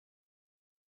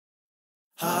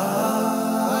Keep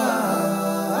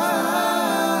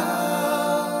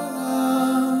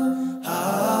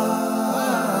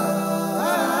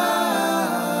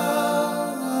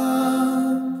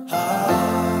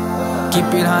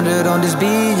it 100 on this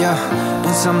beat, yeah.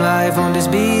 Put some life on this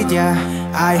beat, yeah.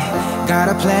 I got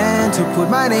a plan to put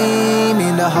my name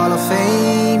in the Hall of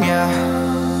Fame, yeah.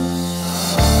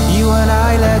 You and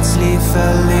I, let's live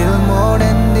a little more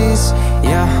than this,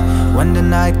 yeah. When the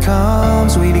night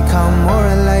comes, we become more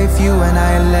alive. You and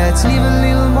I, let's live a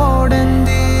little more than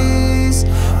this.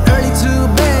 Early to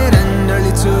bed and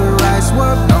early to rise.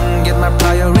 Work, don't get my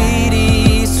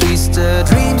priorities twisted.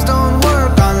 Dreams don't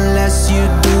work unless you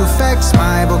do facts.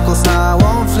 My vocals now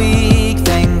on fleek,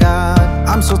 thank God.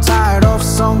 I'm so tired of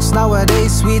songs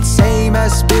nowadays with same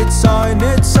as bits. I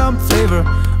need some flavor.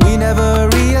 We never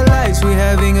realize we're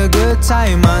having a good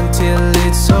time until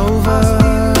it's over.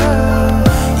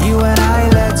 You and I,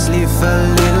 let's live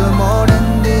a little more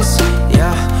than this,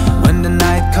 yeah. When the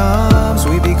night comes,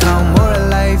 we become more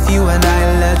alive. You and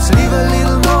I, let's live a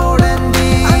little more than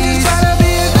this. I'm just trying to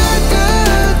be a good,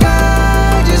 good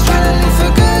guy. Just trying to live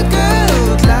a good,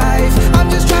 good life. I'm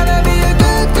just trying to be a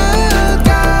good, good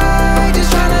guy.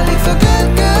 Just trying to live a good,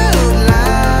 good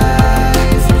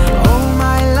life. All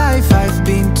my life I've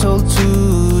been told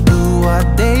to do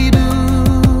what they do.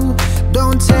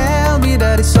 Don't tell me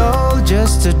that it's all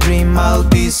just a dream. I'll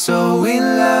be so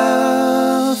in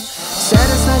love.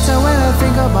 Saddest nights are when I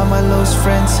think about my lost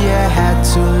friends. Yeah, I had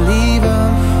to leave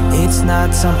them. It's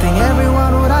not something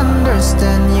everyone would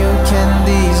understand. You can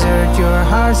desert your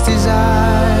heart's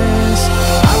desires.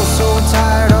 I was so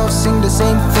tired of singing the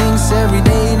same things every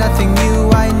day. Nothing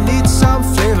new, I need some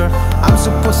flavor. I'm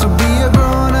supposed to be a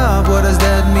grown-up. What does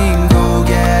that mean? Go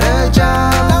get a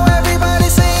job. Now everybody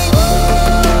sing.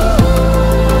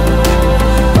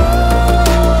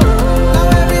 Now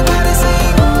everybody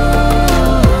sing.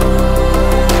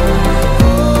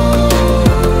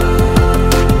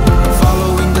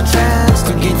 Following the trends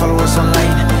to gain followers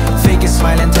online. Fake a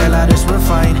smile and tell others we're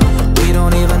fine. We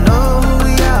don't even know who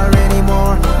we are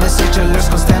anymore. Message alerts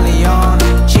constantly on.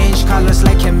 Change colors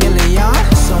like a million.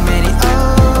 So many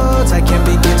odds I can't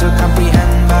begin to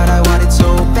comprehend. But I want it so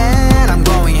bad, I'm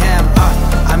going ham.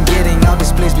 I'm getting out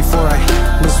this place before I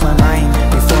lose my mind.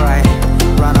 Before I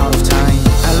run out of time.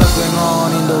 I love going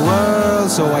on in the world,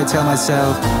 so I tell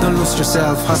myself, don't lose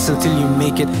yourself, hustle till you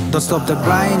make it. Don't stop the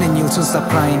grind and you'll soon stop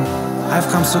crying. I've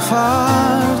come so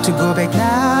far to go back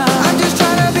now. I'm just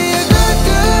trying to be